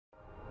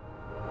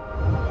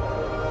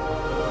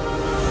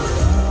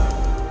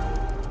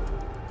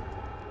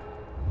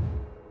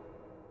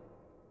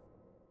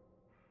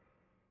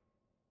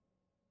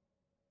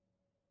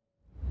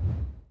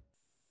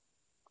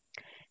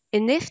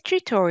In this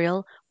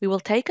tutorial, we will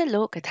take a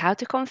look at how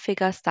to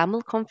configure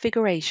SAML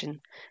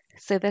configuration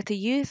so that a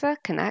user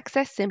can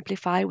access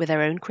Siemplify with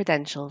their own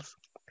credentials.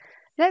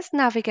 Let's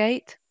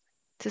navigate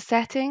to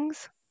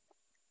Settings,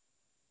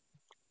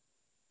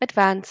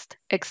 Advanced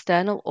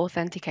External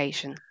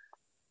Authentication.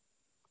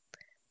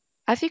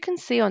 As you can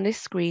see on this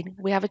screen,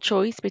 we have a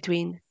choice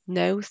between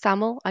No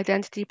SAML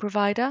Identity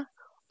Provider,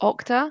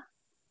 Okta,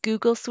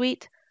 Google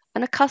Suite,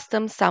 and a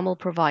custom SAML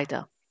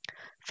provider.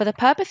 For the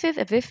purposes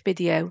of this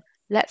video,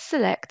 let's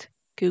select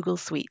Google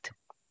Suite.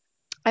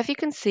 As you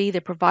can see,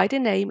 the provider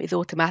name is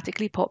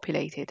automatically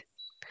populated.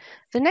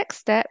 The next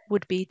step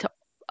would be to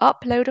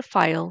upload a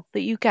file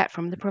that you get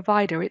from the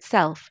provider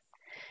itself.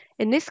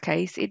 In this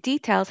case, it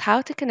details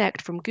how to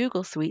connect from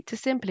Google Suite to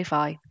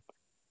Siemplify.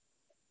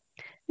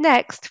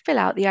 Next, fill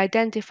out the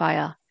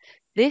identifier.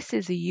 This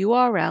is the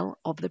URL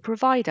of the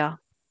provider.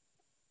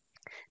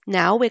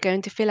 Now we're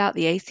going to fill out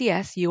the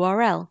ACS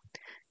URL.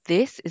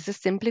 This is the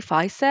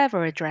Siemplify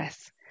server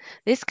address.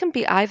 This can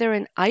be either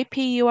an IP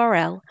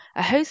URL,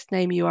 a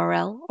hostname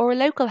URL, or a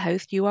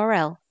localhost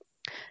URL.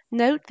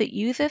 Note that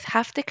users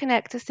have to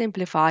connect to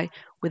Siemplify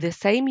with the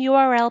same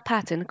URL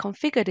pattern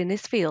configured in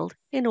this field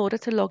in order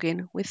to log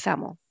in with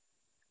SAML.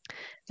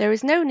 There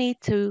is no need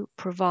to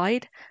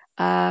provide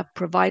a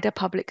provider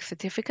public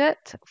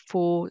certificate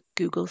for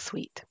Google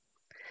Suite.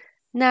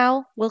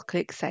 Now we'll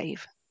click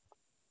Save.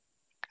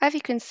 As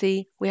you can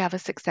see, we have a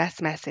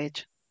success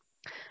message.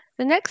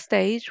 The next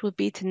stage will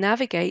be to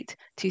navigate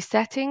to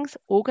Settings,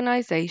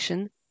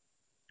 Organization,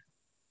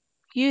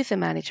 User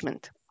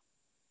Management.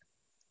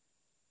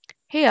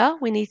 Here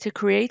we need to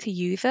create a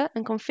user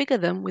and configure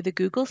them with the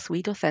Google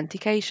Suite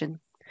Authentication.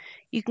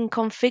 You can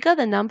configure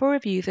the number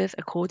of users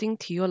according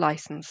to your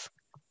license.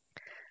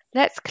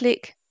 Let's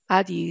click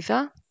Add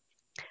User,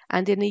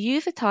 and in the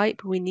user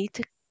type we need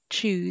to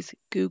choose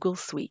Google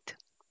Suite.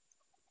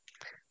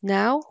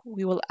 Now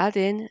we will add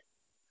in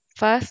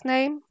first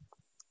name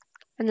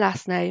and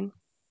last name.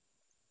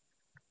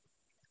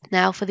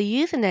 Now for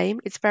the username,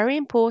 it's very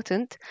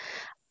important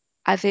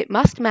as it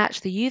must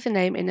match the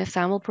username in the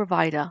SAML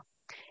provider.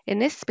 In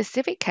this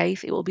specific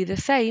case, it will be the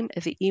same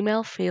as the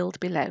email field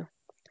below.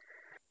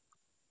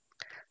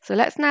 So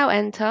let's now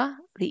enter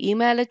the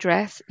email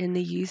address in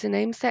the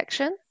username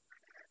section,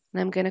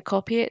 and I'm going to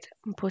copy it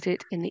and put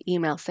it in the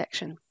email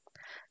section.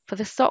 For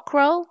the SOC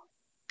role,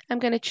 I'm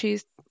going to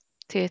choose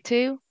Tier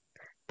 2.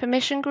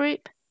 Permission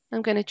group,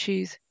 I'm going to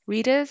choose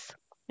Readers.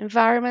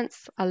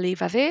 Environments, I'll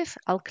leave as is.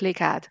 I'll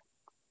click Add.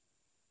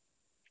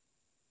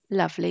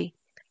 Lovely.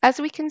 As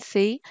we can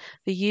see,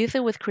 the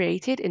user was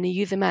created in the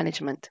user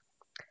management.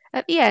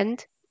 At the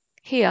end,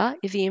 here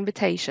is the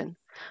invitation.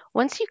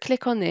 Once you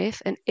click on this,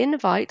 an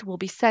invite will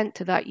be sent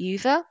to that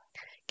user,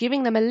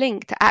 giving them a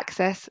link to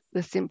access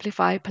the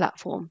Siemplify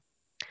platform.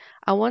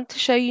 I want to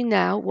show you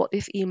now what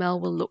this email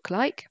will look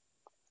like.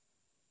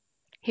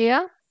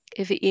 Here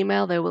is the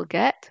email they will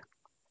get.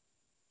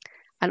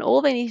 And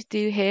all they need to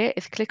do here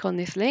is click on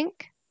this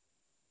link,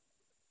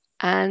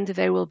 and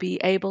they will be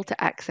able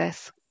to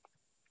access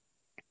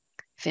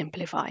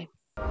Siemplify.